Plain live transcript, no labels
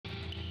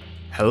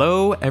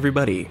Hello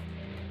everybody,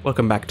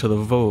 welcome back to the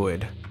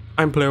Void.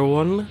 I'm Player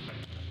 1,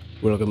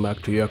 welcome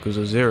back to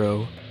Yakuza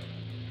 0,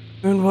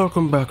 and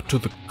welcome back to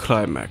the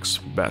Climax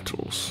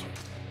battles.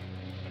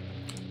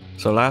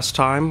 So last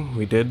time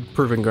we did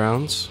Proving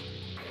Grounds.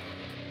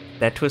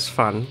 That was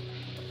fun.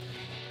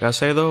 Gotta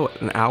say though,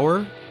 an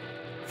hour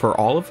for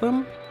all of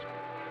them?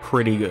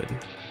 Pretty good.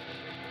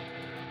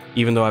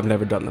 Even though I've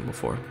never done them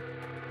before.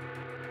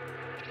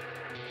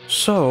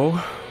 So,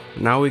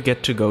 now we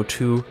get to go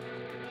to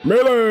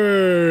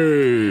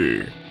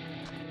Melee!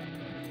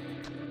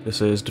 This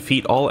is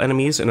defeat all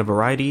enemies in a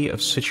variety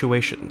of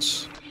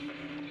situations.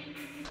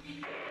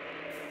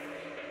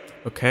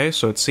 Okay,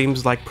 so it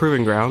seems like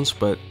Proving Grounds,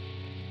 but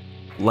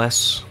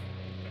less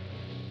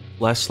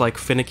like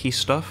finicky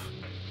stuff.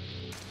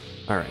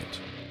 Alright.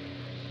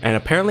 And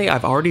apparently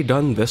I've already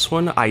done this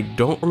one. I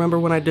don't remember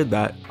when I did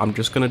that. I'm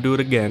just gonna do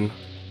it again.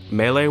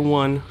 Melee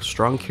 1,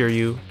 Strong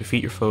Kiryu,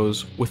 defeat your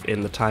foes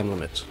within the time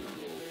limit.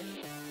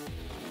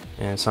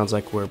 And it sounds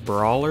like we're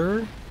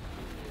Brawler.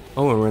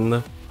 Oh, and we're in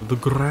the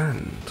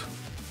Grand.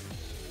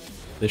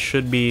 This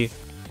should be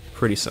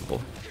pretty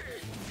simple.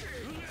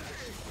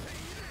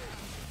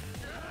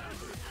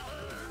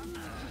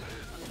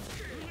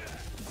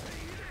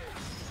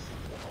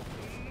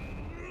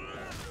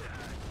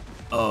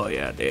 Oh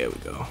yeah, there we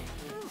go.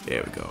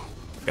 There we go.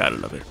 Gotta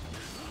love it.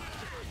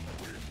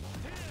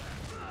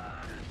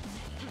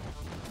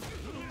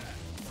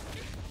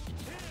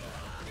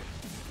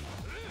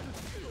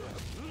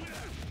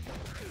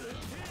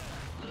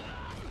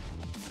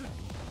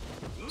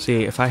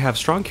 See, if I have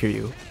Strong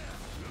Kiryu,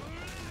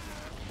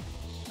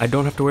 I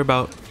don't have to worry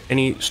about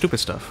any stupid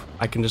stuff.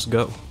 I can just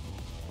go.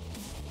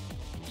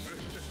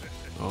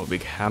 Oh,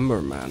 big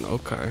hammer man.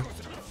 Okay.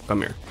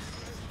 Come here.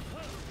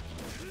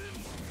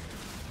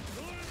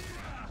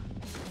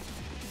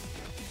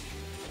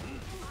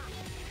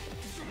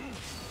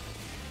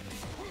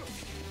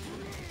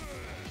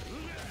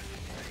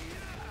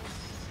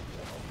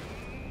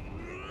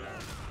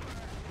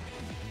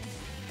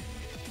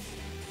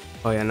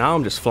 Oh yeah, now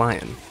I'm just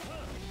flying.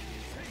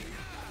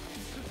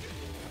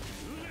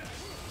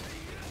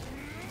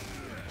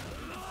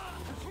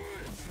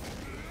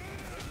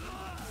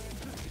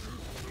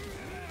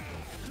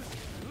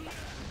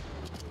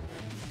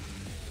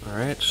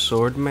 Alright,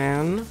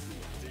 Swordman.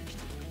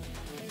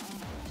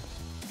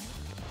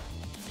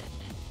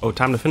 Oh,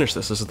 time to finish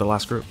this. This is the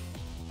last group.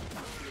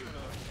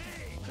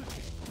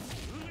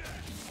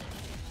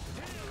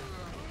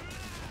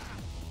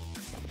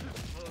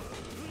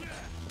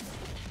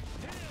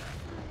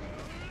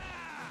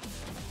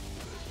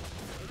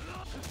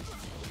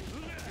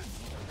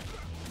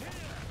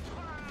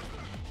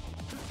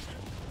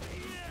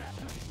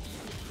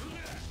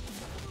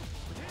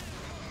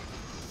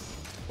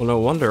 Well, no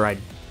wonder I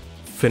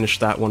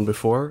finished that one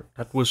before.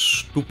 That was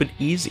stupid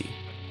easy.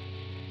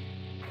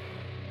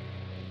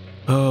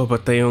 Oh,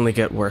 but they only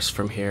get worse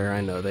from here. I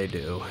know they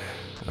do.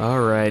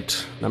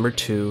 Alright, number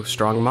 2,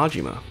 Strong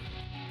Majima.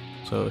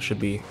 So it should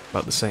be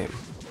about the same.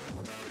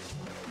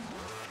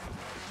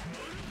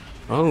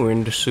 Oh, we're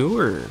in the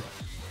sewer.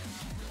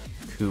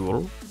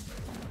 Cool.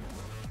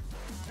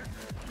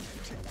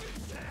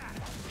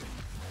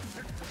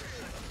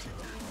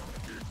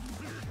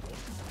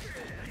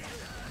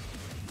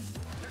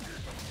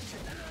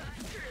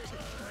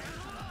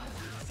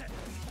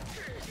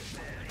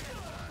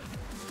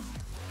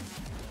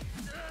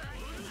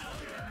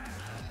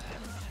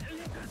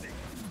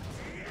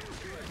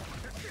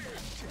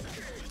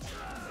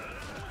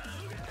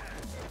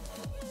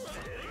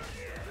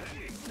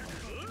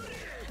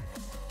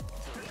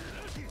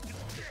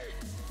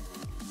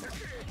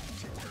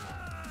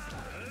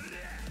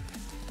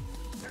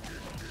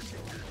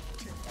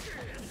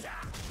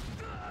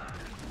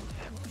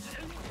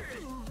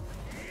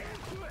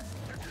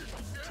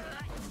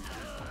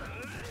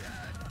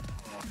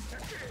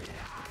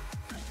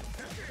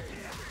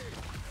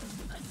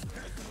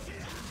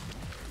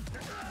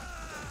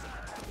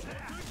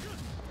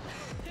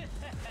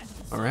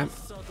 Alright.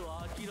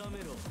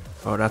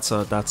 Oh, that's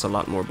a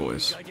lot more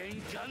boys.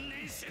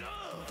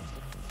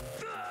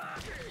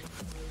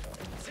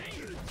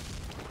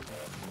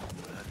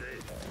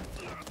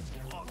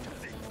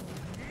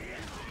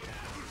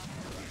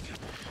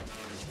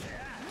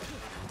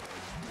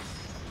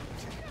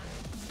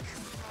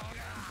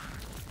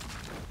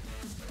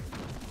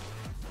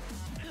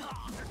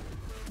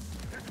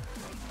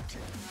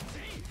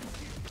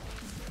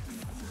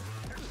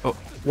 Oh,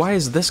 why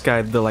is this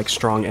guy the, like,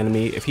 strong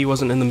enemy if he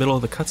wasn't in the middle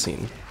of the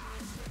cutscene?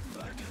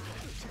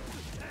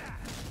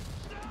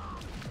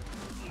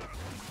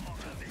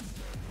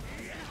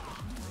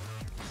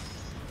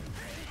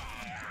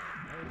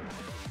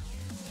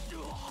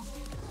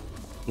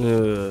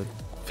 Ugh,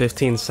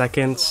 15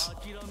 seconds?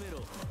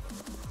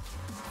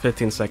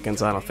 15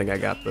 seconds, I don't think I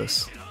got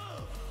this.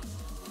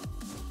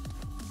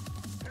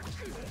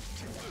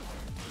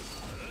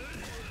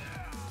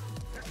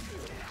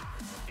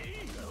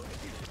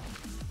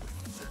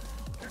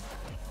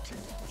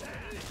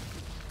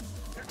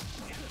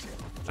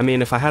 I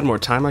mean, if I had more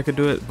time, I could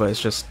do it, but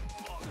it's just,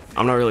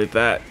 I'm not really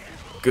that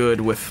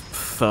good with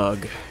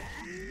Thug.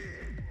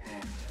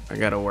 I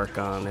gotta work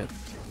on it.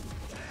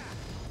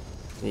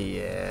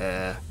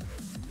 Yeah.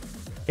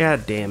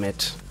 God damn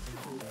it.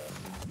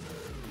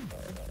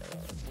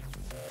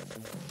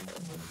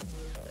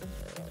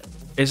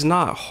 It's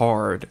not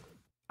hard.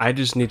 I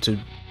just need to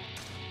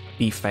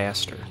be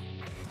faster.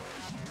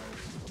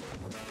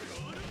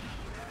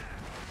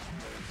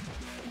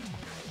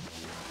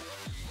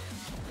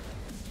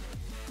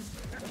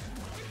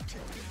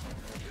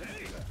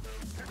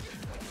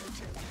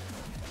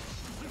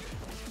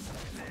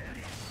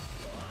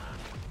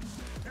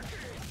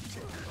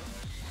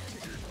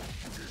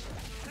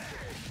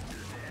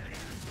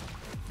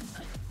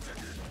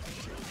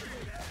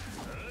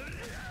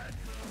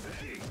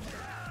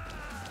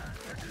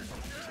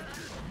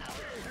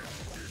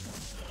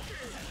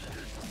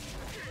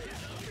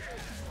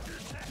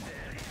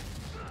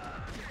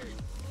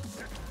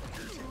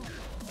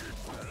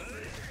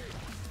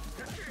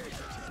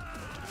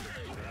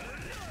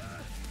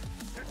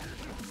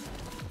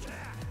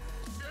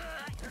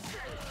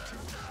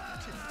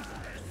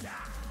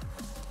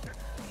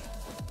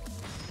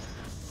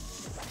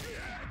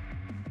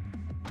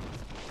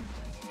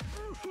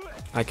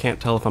 I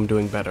can't tell if I'm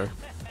doing better.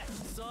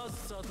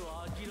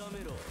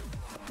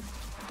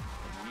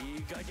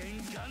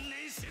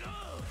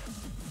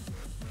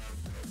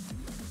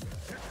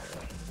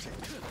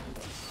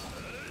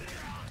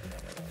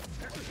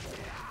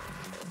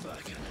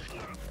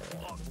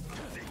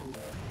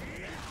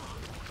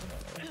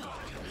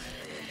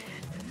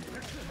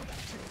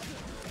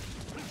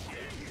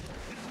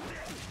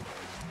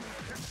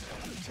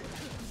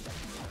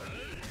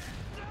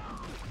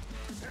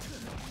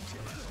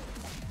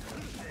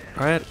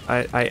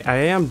 Alright, I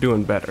am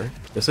doing better.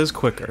 This is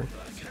quicker.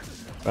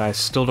 But I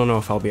still don't know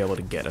if I'll be able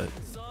to get it.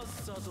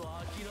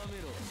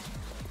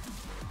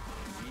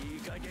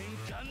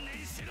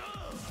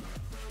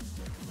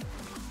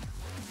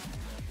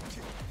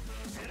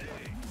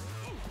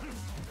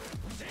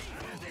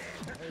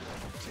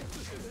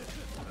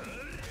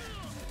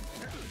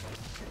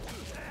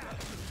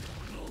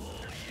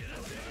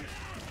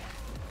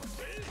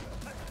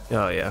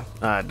 Oh yeah,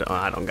 I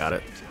don't got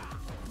it.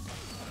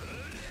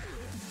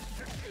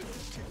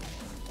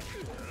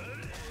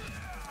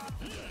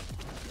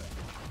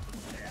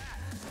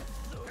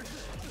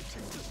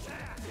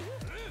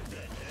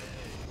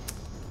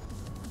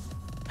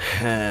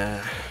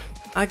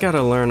 I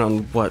gotta learn on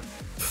what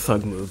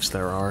Thug moves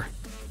there are.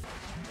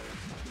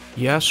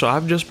 Yeah, so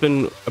I've just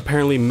been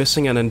apparently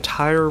missing an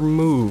entire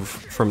move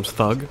from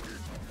Thug.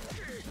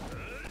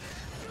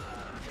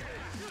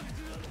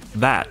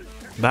 That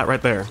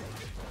right there.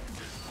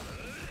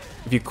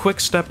 If you quick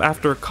step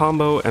after a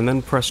combo and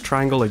then press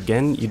triangle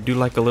again, you do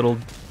like a little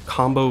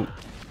combo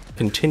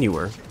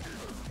continuer.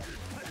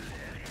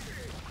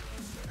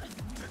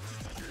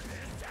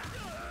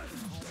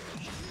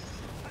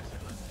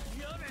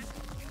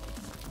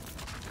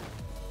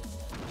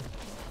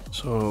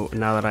 So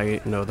now that I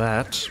know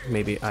that,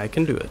 maybe I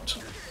can do it.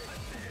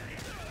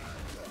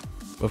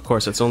 Of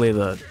course, it's only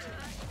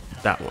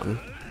that one.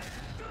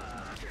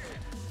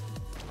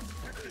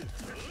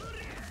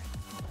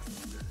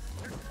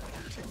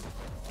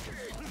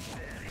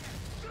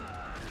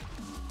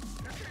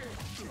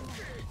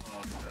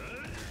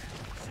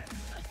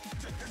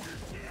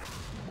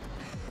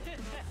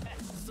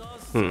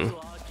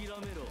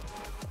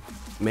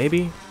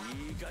 Maybe?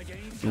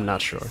 I'm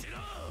not sure.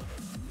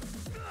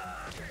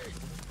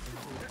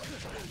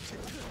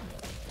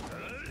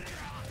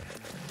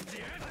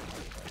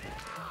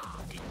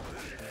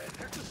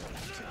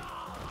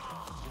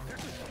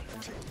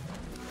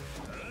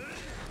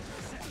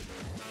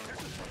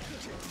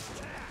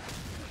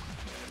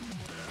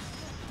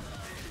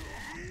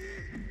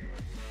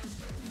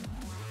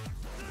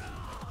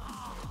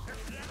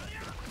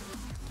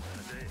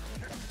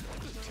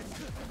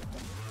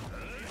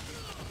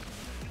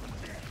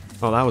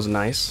 Oh, that was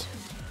nice.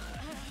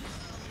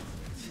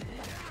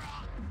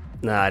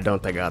 Nah, I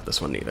don't think I got this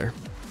one either.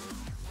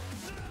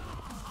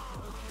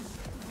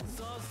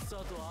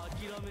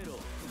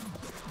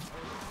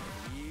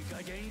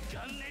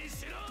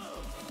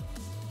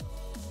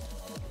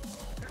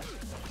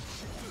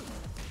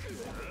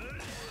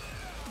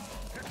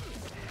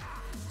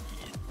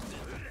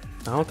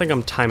 I don't think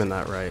I'm timing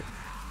that right.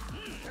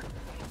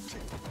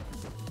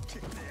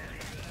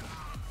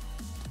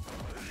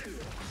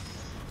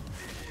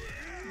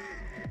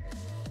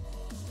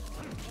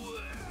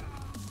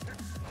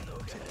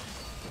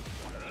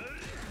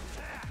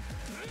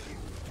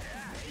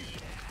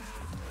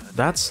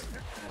 That's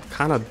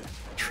kind of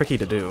tricky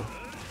to do.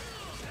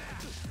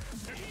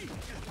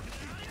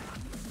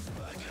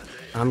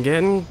 I'm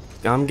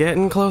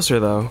getting closer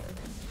though.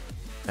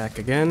 Back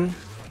again.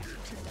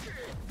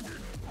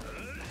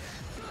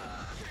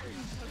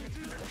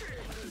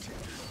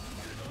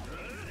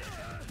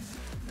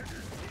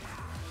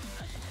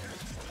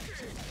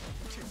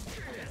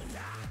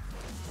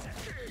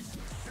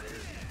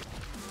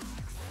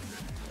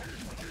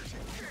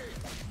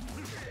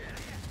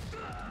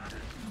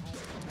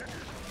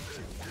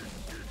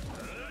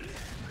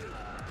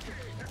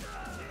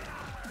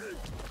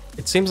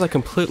 It seems like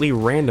completely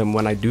random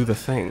when I do the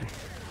thing.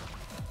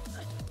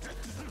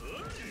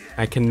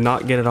 I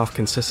cannot get it off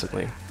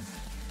consistently.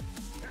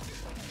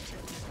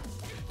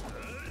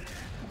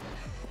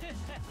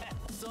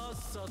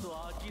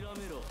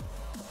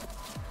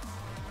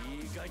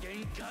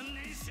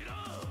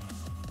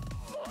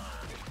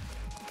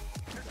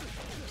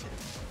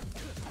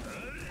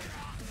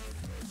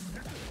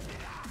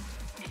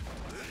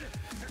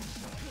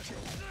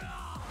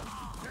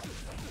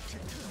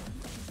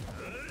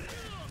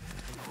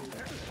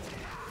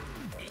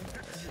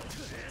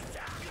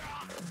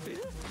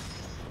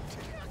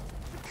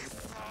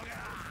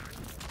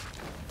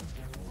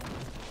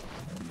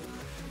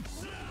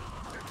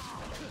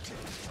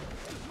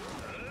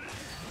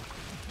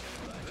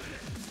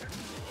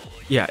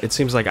 Yeah, it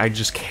seems like I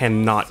just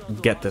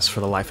cannot get this for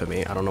the life of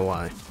me. I don't know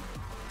why.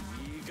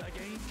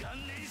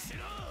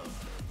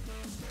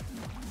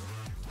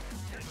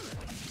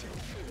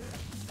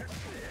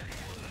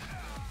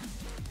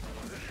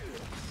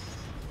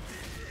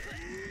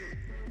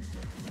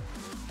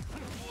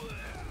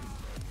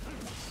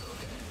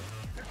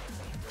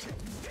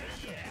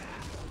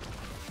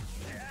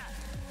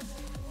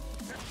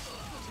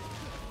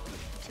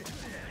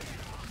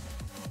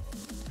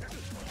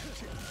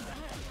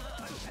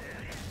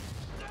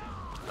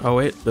 Oh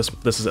wait, this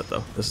is it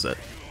though. This is it.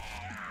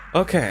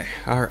 Okay,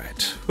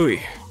 alright.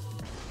 Hooey.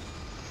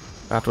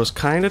 That was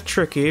kind of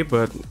tricky,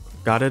 but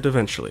got it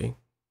eventually.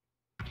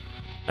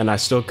 And I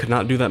still could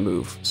not do that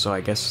move, so I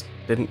guess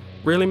didn't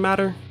really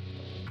matter?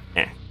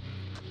 Eh.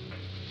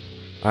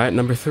 Alright,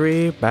 number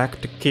 3,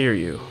 back to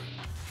Kiryu.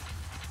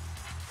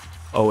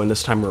 Oh, and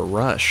this time we're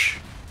Rush.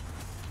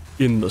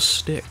 In the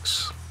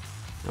sticks.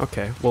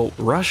 Okay, well,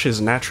 Rush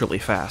is naturally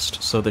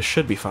fast, so this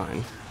should be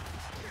fine.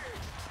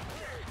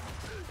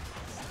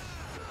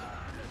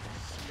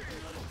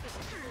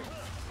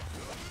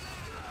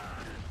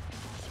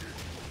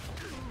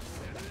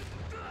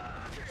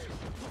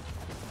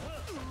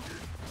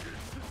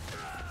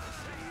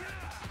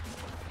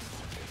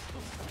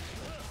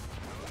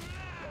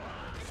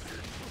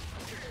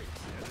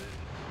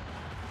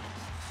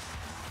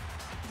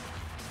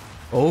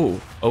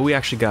 Oh, we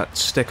actually got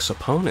Styx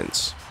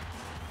opponents.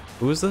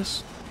 Who is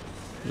this?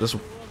 Is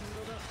this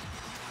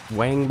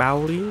Wang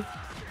Baoli?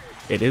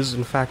 It is,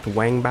 in fact,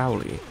 Wang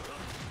Baoli.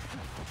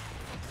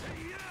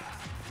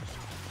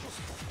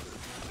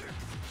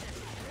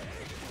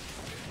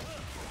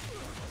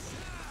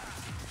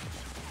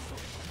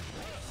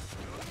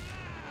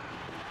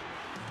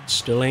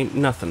 Still ain't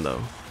nothing,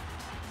 though.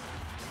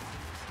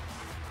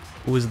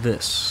 Who is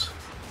this?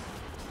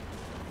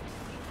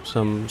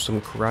 Some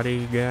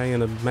karate guy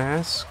in a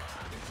mask?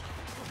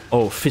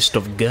 Oh, Fist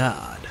of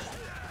God.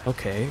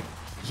 Okay.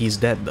 He's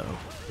dead, though.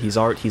 He's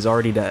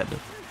already dead.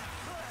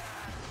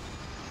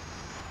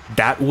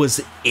 That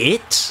was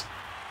it?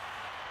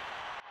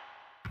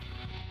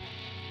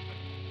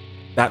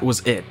 That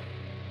was it.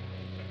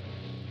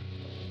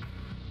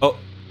 Oh,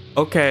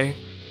 okay.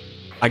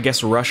 I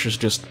guess Rush is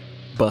just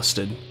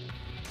busted.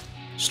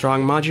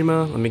 Strong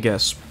Majima? Let me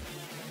guess.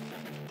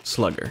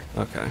 Slugger.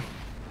 Okay.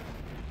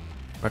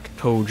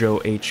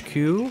 Rakutojo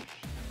HQ.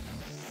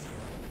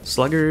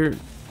 Slugger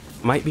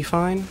might be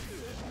fine.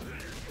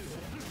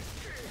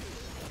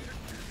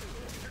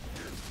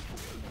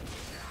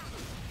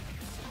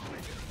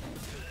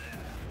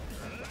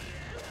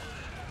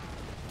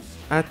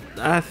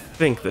 I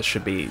think this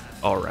should be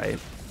alright.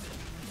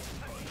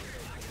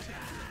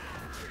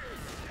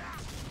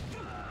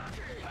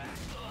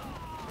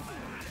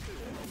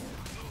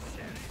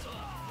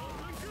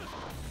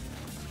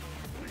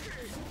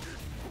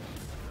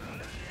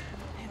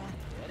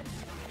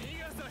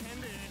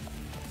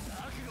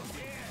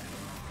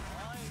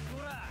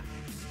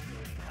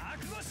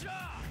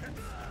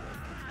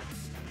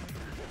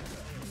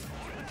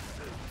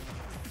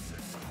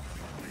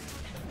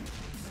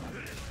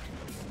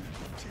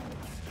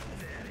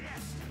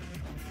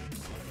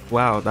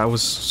 Wow, that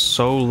was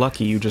so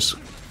lucky you just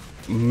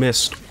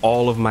missed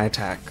all of my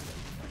attack.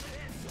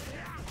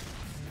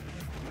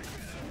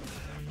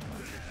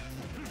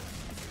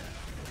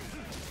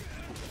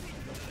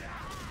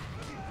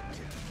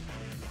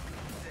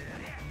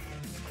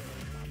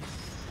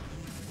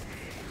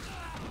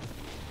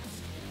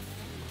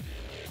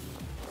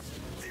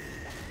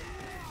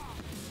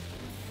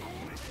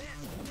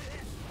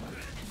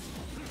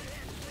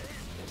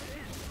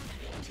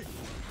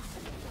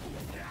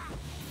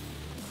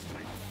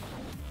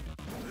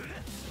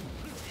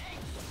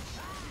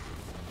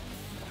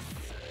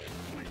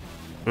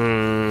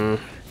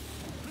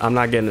 I'm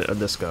not getting a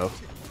disco.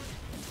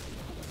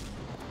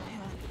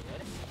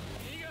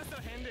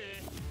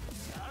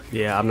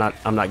 Yeah, I'm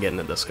not getting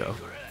a disco.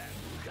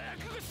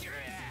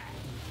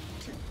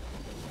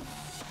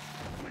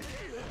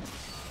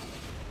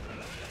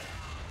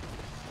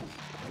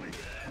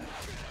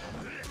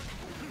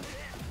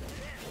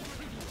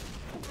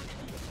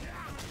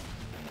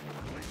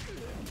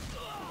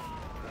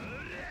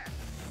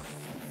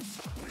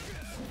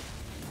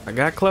 I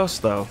got close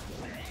though.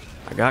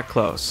 I got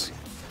close.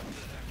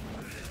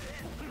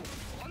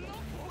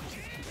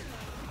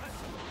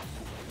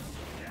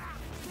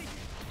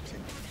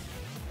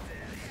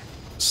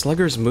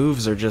 Slugger's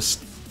moves are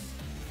just...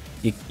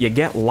 You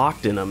get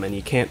locked in them, and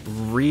you can't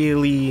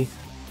really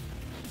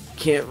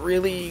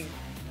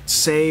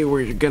say where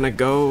you're gonna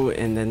go,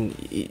 and then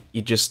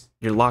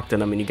you're locked in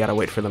them, and you gotta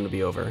wait for them to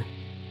be over.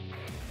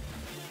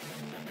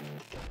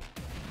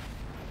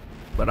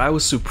 But I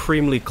was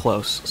supremely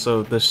close,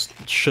 so this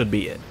should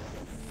be it.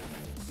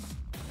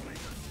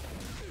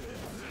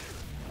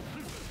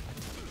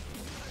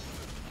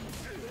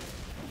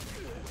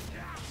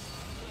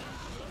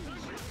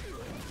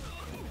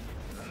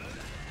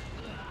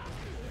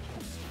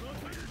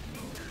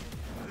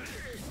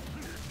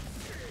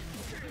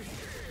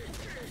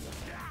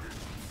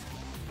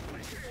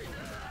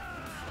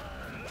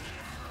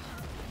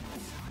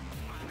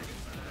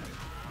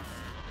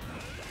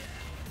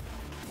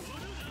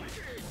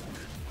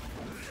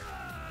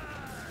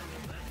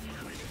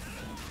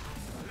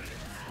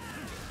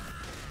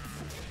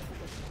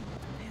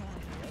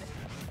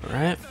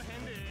 Alright.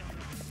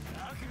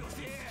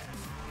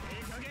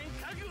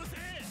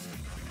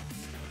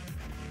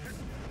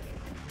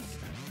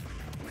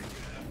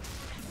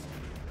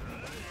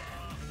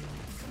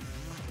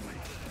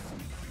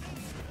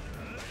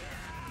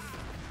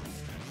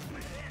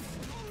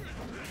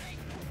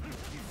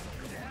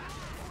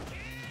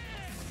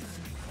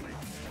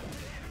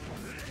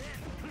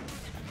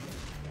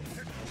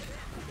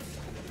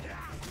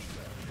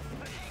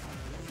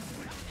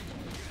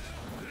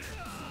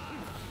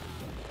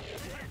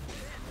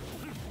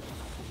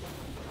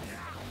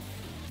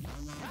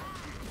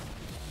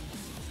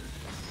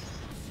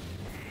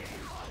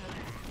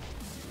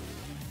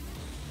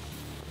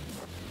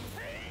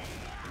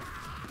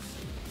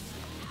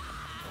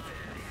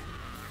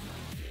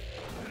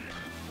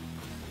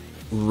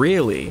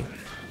 Really?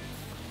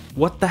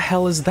 What the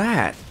hell is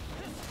that?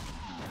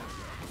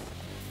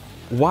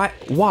 Why?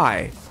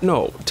 Why?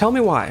 No, tell me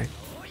why.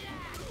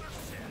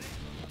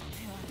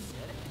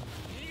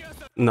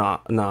 Nah,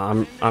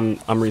 I'm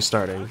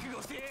restarting.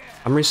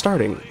 I'm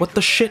restarting. What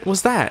the shit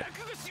was that?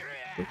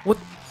 What?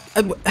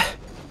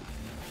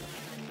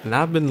 And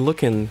I've been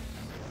looking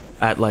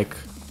at like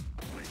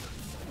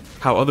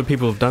how other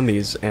people have done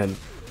these, and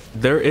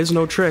there is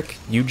no trick.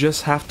 You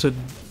just have to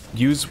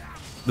use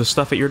the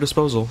stuff at your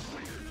disposal.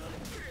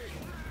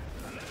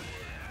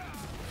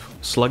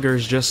 Slugger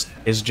is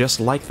just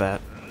like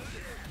that.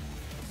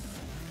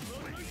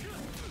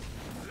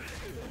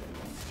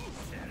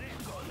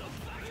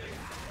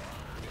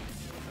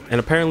 And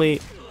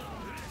apparently,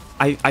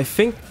 I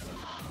think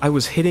I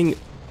was hitting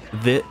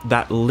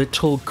that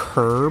little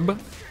curb.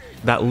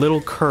 That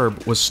little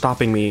curb was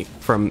stopping me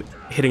from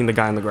hitting the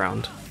guy on the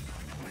ground.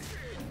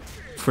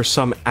 For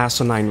some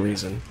asinine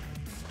reason.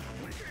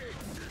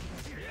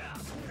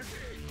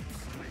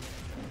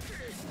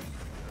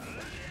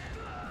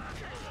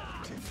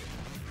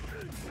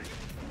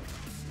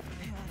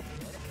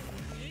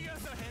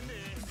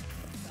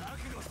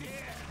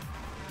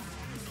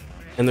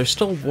 And there's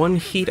still one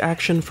heat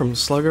action from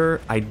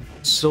Slugger I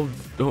still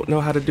don't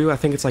know how to do. I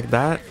think it's like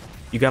that.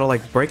 You gotta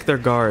like break their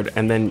guard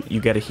and then you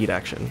get a heat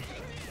action.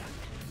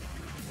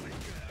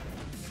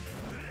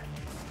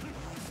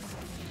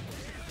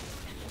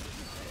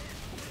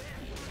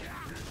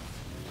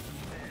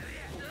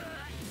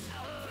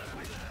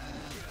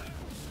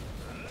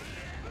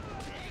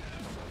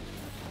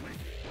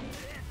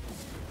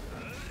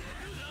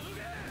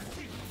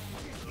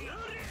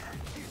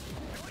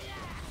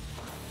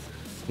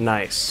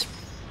 Nice.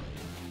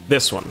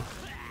 This one.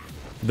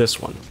 This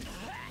one.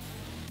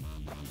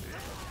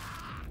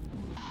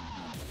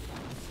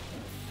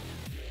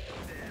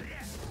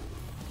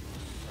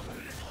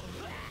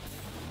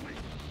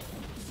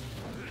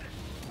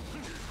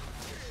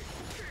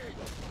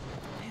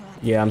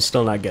 Yeah, I'm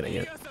still not getting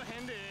it.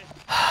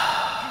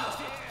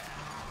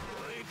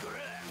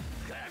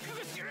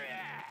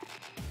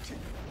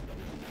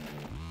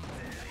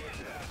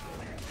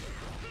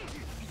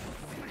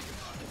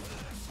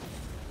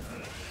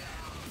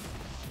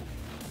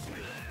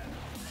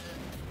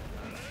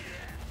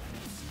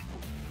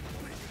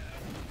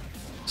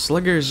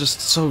 Slugger is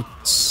just so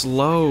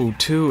slow,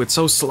 too. It's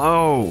so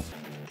slow.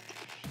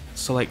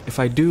 So, like, if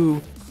I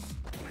do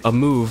a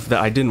move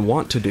that I didn't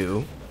want to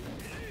do,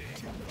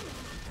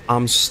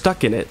 I'm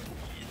stuck in it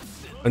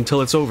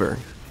until it's over.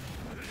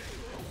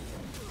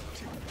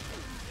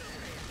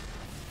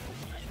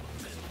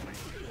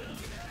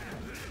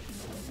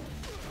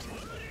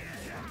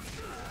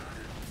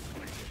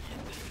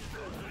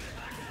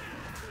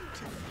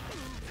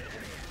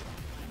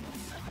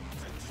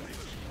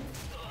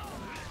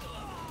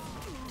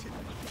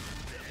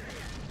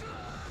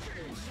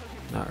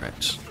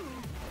 Alright.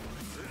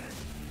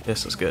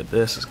 This is good.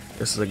 This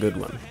is a good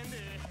one.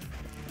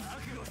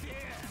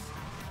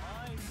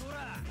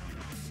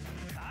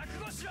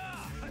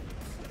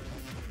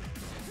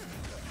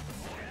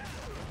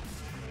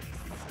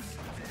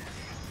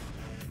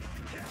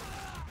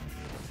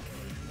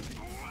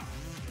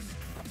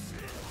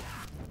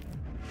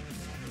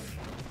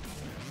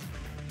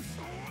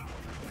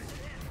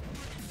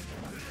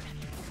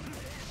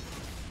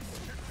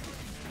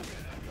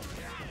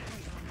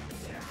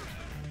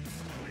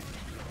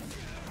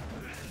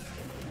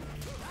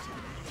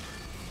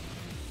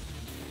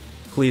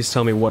 please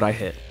tell me what I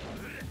hit.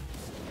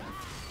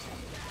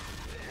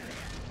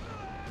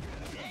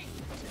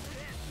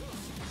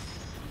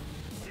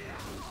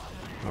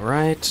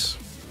 Alright.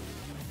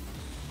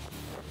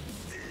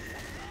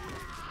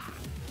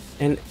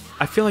 And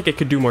I feel like it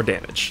could do more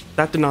damage.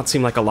 That did not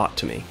seem like a lot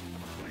to me.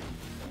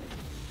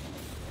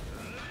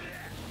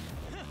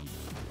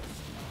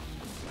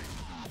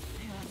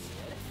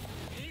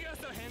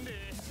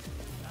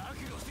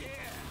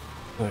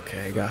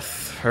 Okay, I got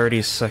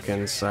 30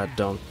 seconds. I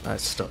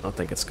still don't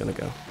think it's gonna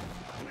go.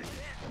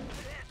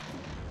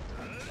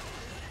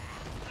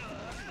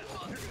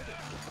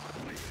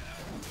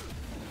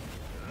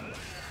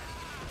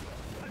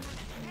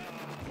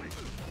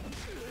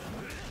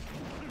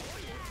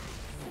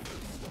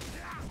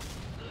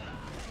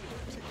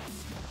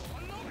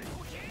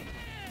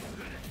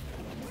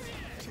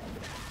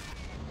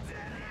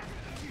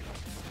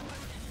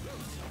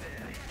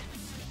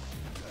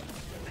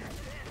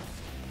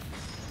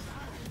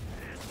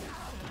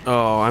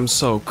 Oh, I'm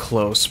so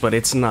close, but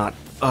it's not.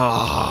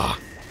 Ah,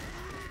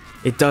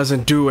 it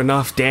doesn't do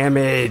enough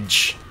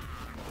damage.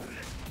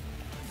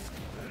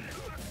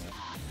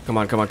 Come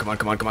on, come on, come on,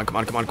 come on, come on, come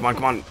on, come on, come on,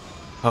 come on.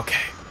 Okay.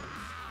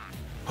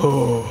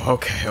 Oh,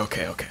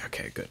 okay.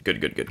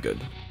 Good.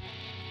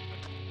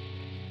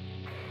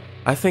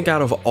 I think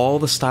out of all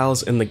the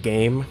styles in the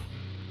game,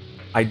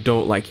 I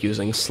don't like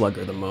using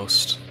Slugger the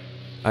most.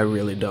 I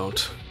really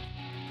don't.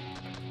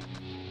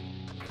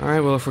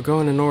 Alright, well, if we're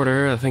going in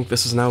order, I think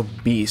this is now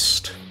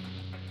Beast.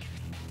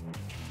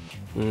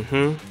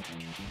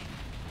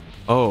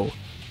 Oh,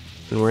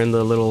 and we're in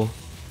the little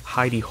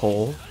hidey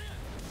hole.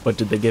 But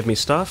did they give me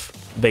stuff?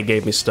 They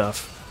gave me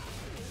stuff.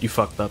 You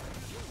fucked up.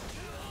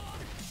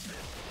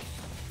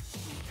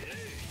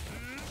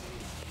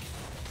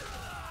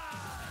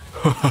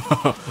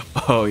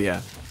 Oh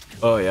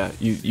yeah,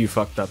 you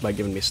fucked up by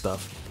giving me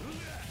stuff.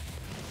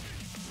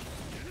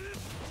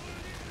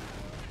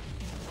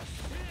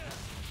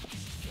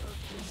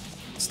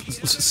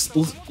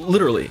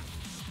 Literally,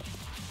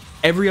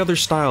 every other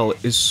style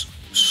is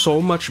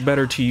so much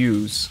better to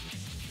use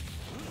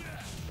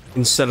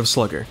instead of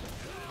Slugger.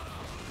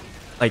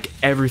 Like,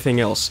 everything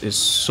else is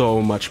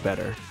so much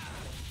better.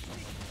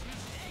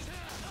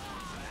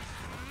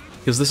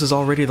 Because this is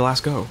already the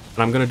last go,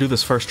 and I'm gonna do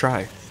this first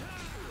try.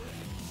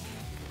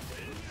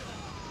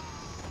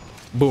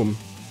 Boom.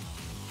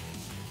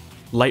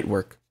 Light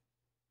work.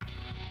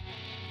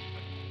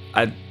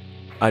 I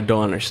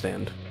don't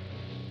understand.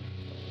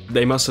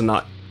 They must have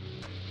not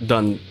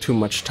done too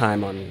much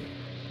time on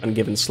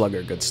giving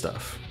Slugger good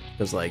stuff.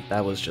 Because, like,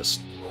 that was just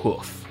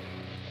woof.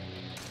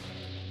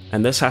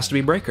 And this has to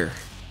be Breaker.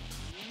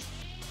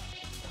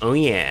 Oh,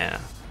 yeah.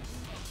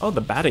 Oh,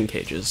 the batting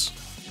cages.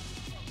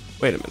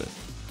 Wait a minute.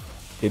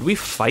 Did we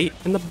fight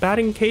in the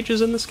batting cages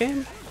in this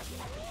game?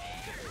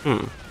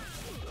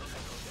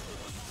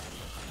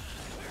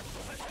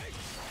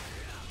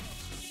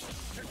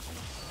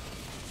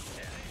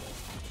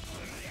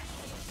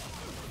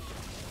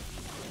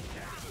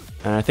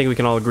 And I think we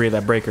can all agree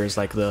that Breaker is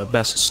like the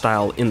best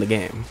style in the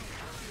game.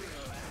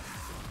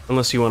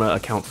 Unless you want to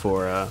account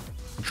for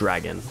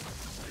Dragon.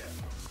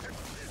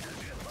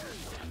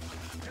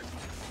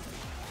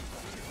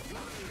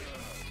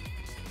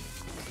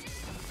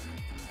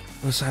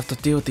 Unless I have to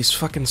deal with these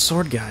fucking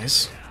sword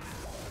guys.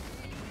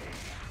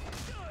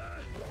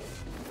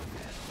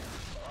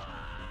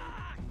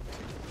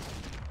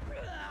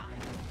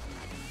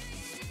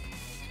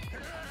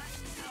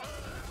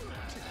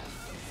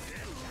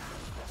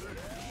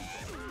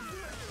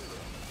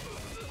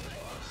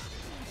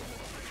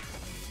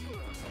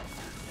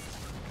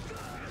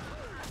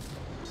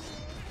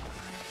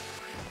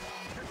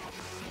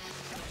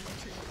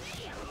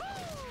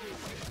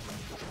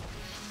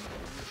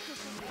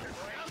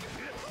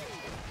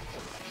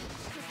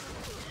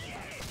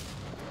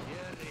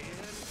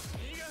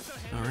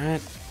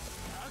 Alright.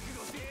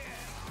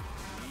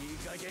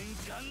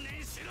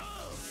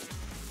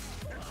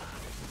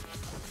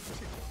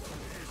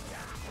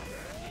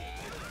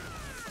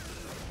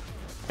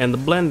 And the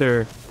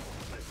blender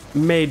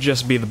may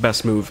just be the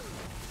best move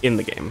in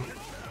the game.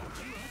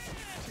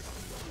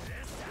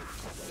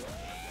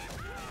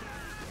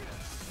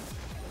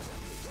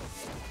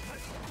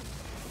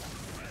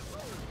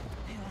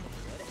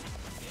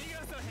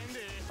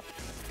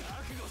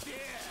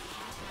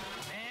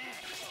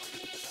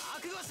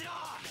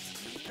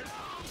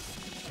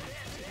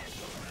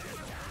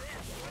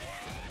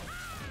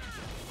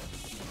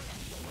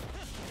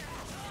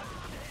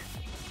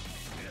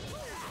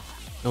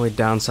 The only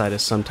downside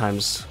is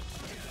sometimes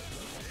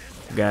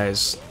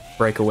guys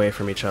break away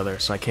from each other,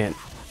 so I can't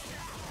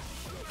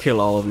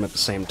kill all of them at the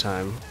same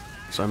time.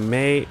 So I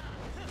may...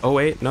 Oh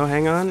wait, no,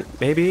 hang on.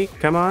 Maybe,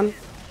 come on.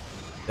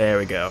 There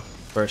we go.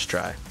 First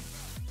try.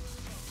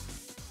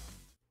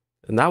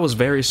 And that was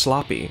very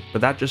sloppy,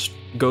 but that just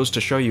goes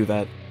to show you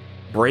that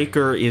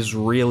Breaker is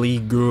really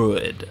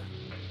good.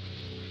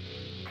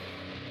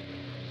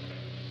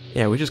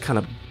 Yeah, we just kind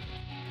of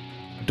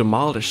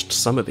demolished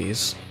some of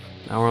these.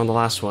 Now we're on the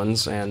last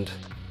ones, and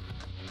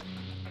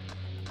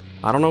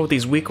I don't know what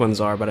these weak ones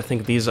are, but I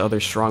think these other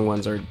strong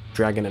ones are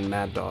Dragon and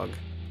Mad Dog.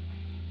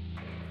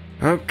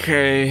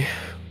 Okay,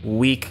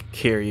 weak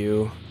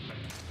Kiryu.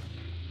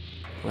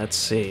 Let's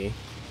see.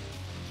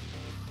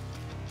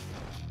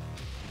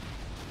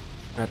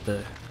 At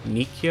the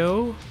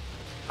Nikyo?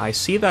 I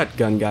see that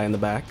gun guy in the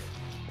back.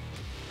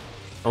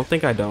 Don't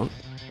think I don't.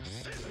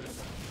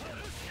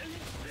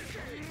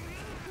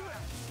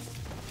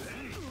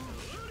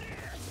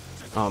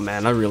 Oh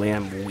man, I really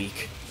am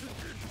weak.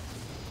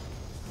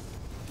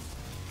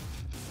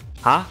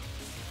 Huh?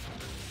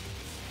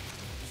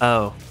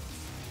 Oh.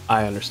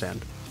 I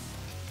understand.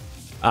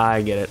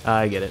 I get it,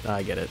 I get it,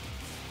 I get it.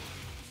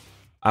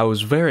 I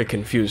was very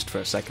confused for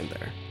a second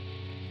there.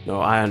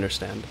 No, I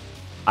understand.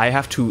 I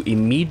have to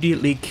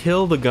immediately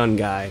kill the gun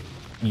guy,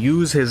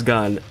 use his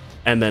gun,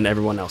 and then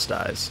everyone else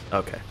dies.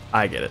 Okay,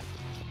 I get it.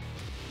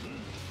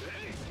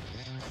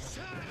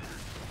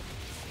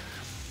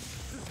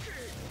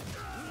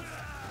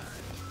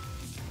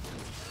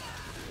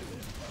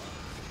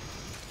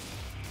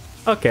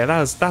 Okay,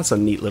 that's a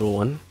neat little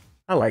one.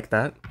 I like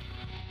that.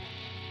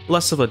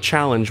 Less of a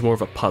challenge, more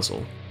of a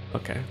puzzle.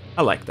 Okay,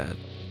 I like that.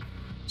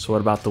 So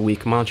what about the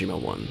weak Majima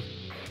one?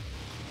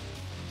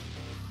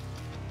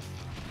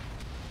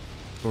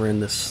 We're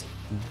in this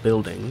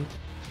building.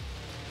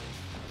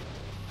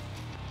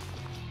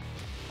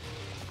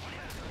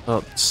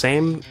 Oh,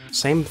 same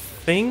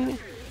thing?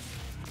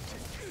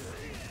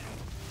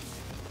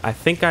 I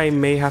think I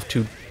may have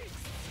to...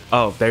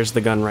 Oh, there's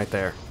the gun right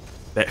there.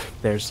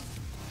 There's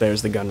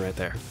the gun right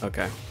there.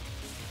 Okay.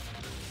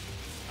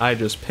 I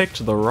just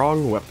picked the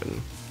wrong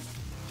weapon.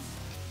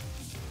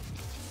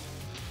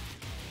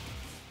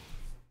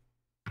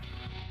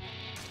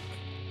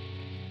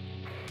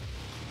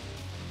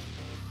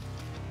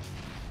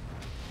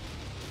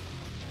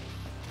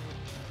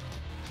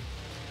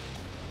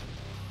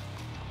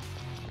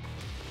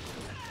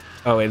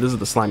 Oh wait, this is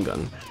the slime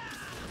gun.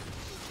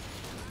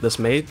 This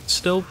may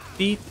still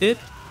beat it?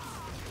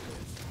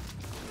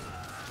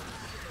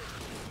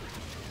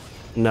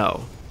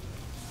 No.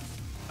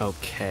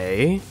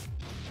 Okay.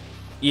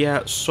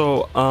 Yeah,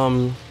 so,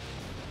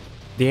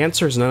 the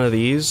answer is none of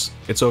these.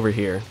 It's over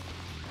here.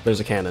 There's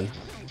a cannon.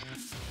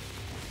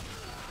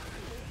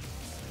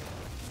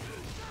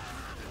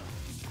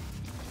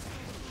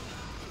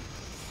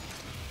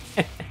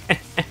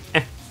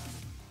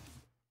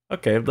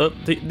 Okay,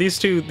 these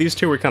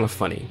two were kind of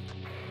funny.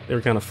 They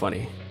were kind of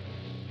funny.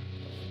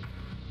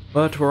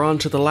 But we're on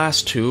to the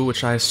last two,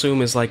 which I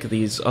assume is like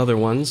these other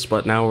ones,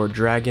 but now we're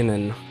Dragon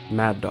and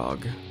Mad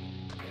Dog.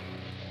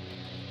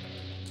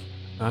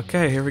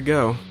 Okay, here we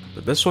go.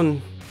 But this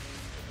one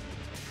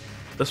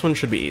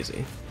should be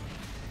easy.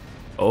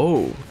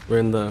 Oh, we're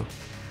in the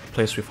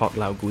place we fought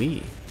Lao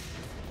Gui.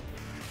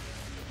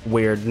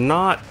 We're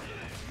not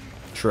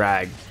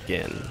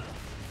Dragon.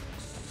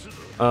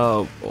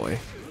 Oh boy.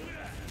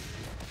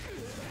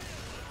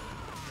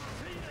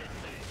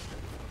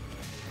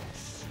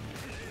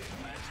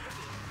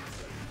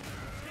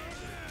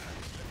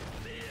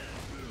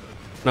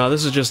 No,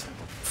 this is just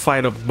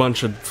fight a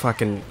bunch of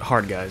fucking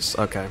hard guys.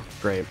 Okay,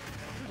 great.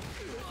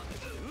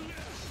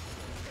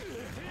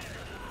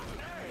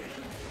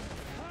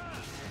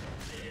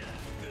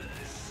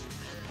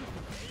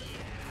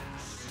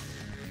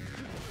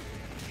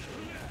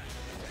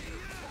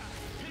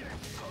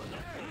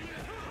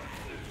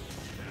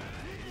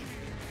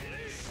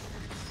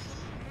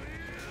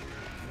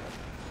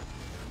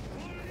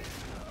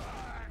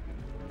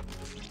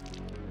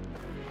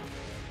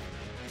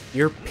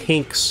 Your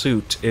pink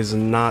suit is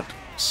not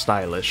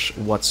stylish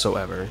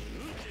whatsoever.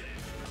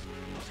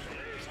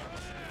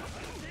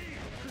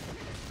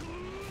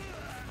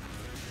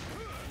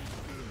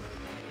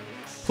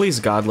 Please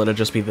God, let it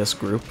just be this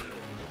group.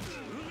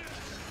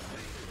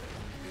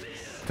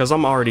 Because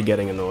I'm already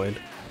getting annoyed.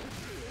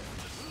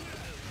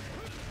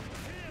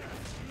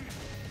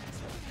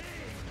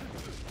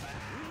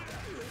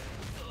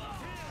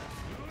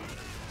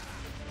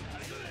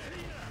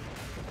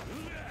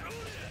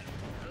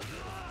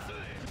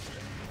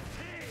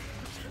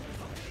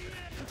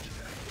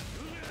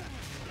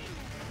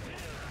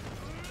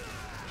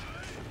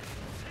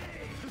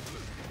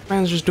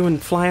 Man's just doing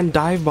flying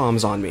dive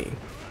bombs on me.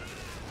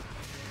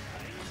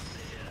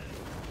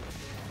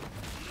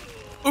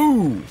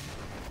 Ooh!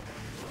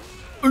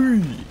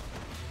 Ooh!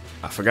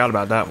 I forgot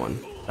about that one.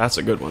 That's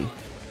a good one.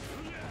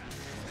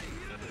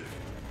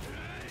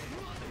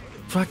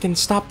 Fucking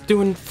stop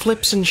doing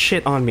flips and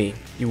shit on me,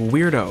 you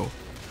weirdo.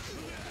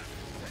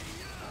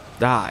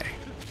 Die.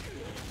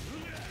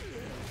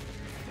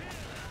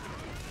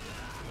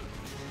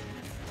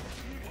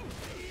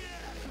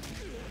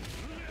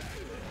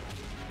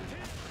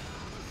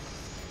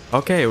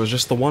 Okay, it was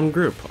just the one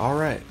group.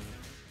 Alright.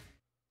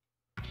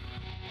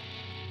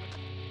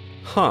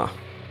 Huh.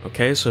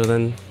 Okay, so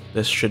then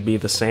this should be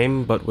the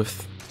same, but with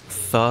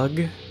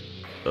Thug.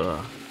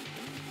 Ugh.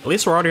 At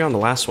least we're already on the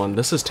last one.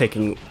 This is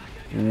taking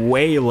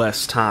way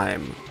less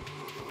time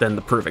than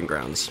the Proving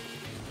Grounds.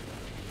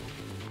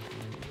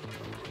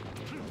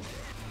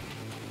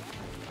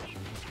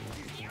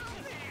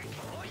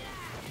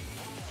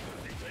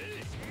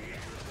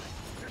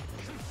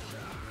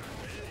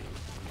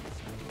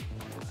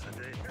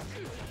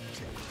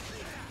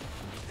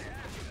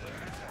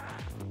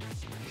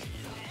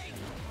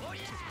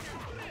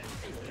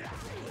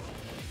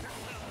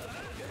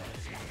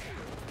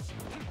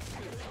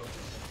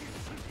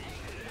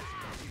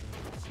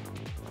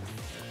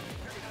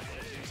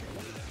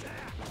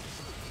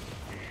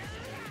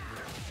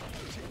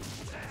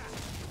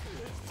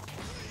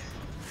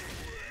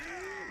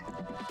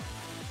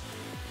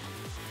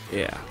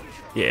 Yeah.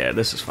 Yeah,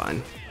 this is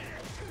fine.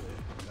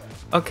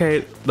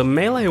 Okay, the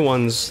melee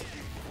ones,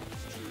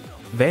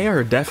 they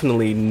are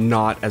definitely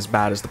not as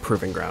bad as the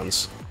Proving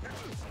Grounds.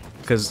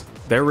 Because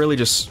they're really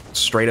just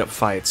straight up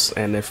fights,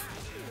 and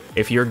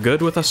if you're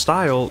good with a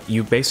style,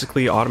 you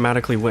basically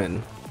automatically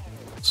win.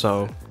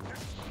 So,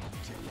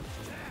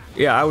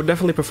 yeah, I would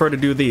definitely prefer to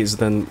do these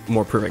than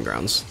more Proving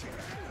Grounds.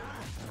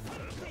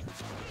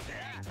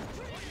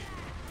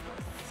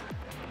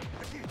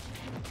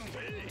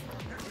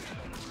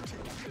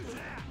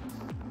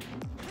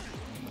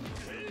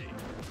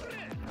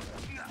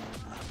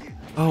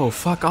 Oh,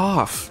 fuck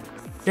off.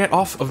 Get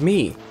off of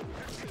me.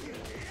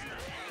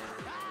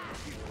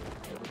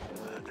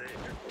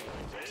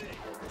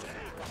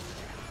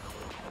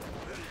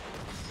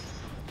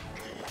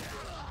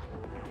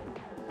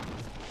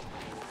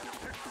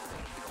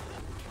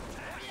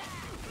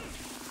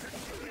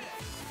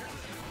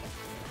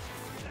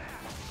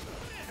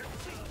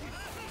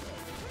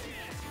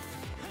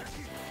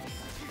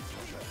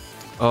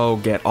 Oh,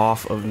 get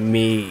off of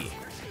me.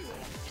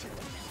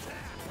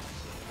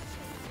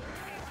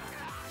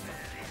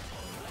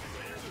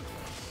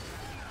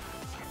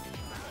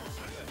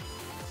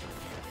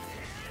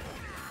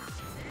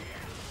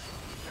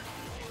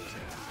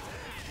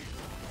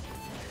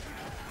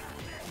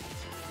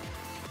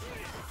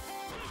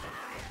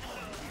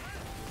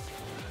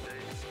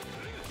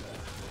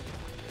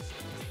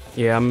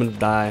 Yeah, I'm gonna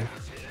die.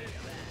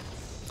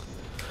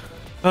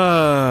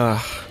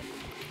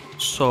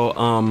 So,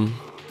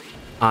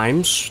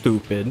 I'm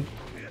stupid.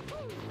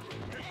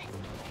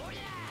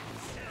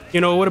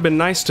 You know, it would have been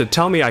nice to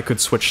tell me I could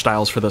switch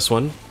styles for this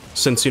one,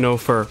 since, you know,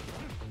 for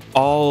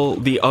all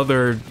the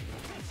other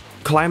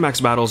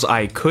Climax battles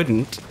I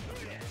couldn't.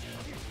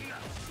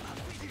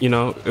 You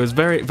know, it was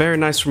very, very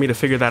nice for me to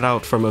figure that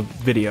out from a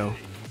video.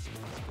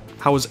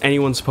 How was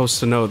anyone supposed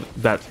to know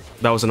that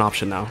that was an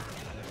option now?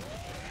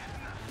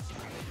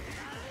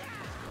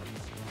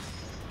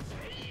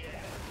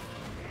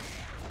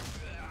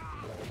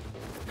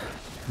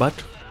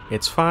 But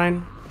it's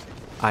fine.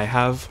 I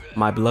have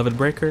my beloved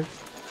breaker.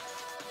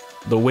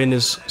 The win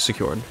is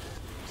secured.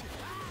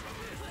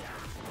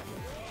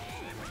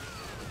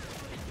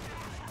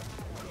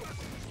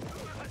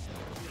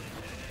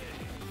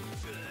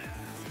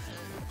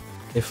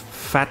 If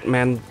Fat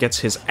Man gets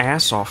his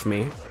ass off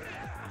me...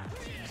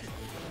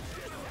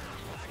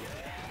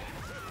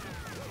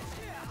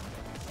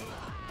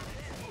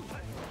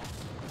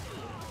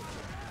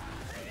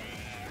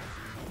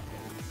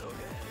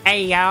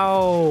 Hey,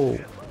 yo!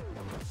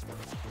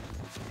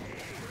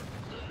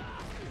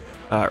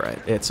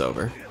 Alright, it's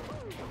over.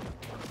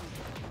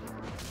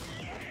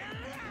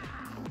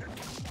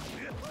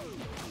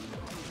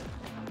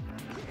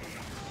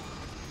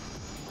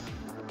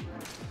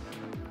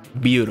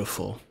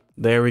 Beautiful.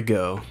 There we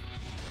go.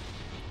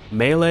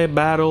 Melee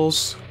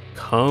battles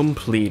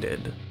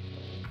completed.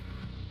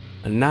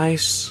 A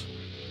nice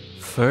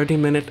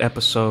 30-minute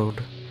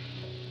episode.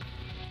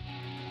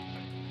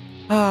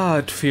 Ah,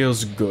 it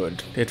feels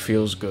good. It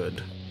feels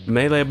good.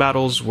 Melee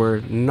battles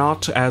were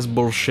not as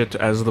bullshit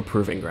as the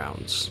Proving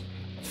Grounds.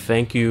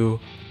 Thank you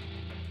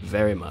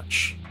very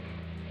much.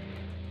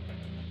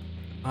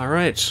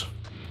 Alright.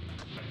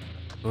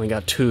 Only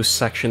got 2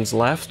 sections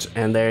left,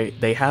 and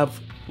they have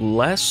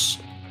less...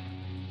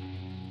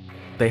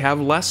 They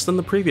have less than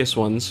the previous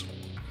ones,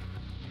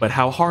 but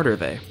how hard are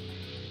they?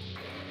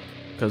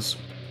 Because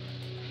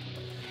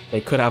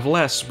they could have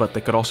less, but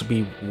they could also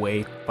be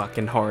way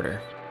fucking harder.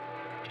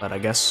 But I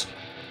guess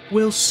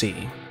we'll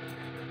see.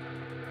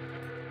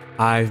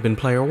 I've been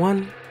Player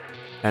One,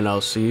 and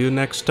I'll see you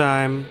next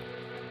time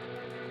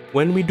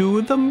when we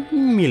do the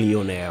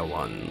millionaire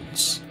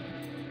ones.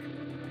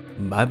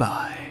 Bye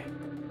bye.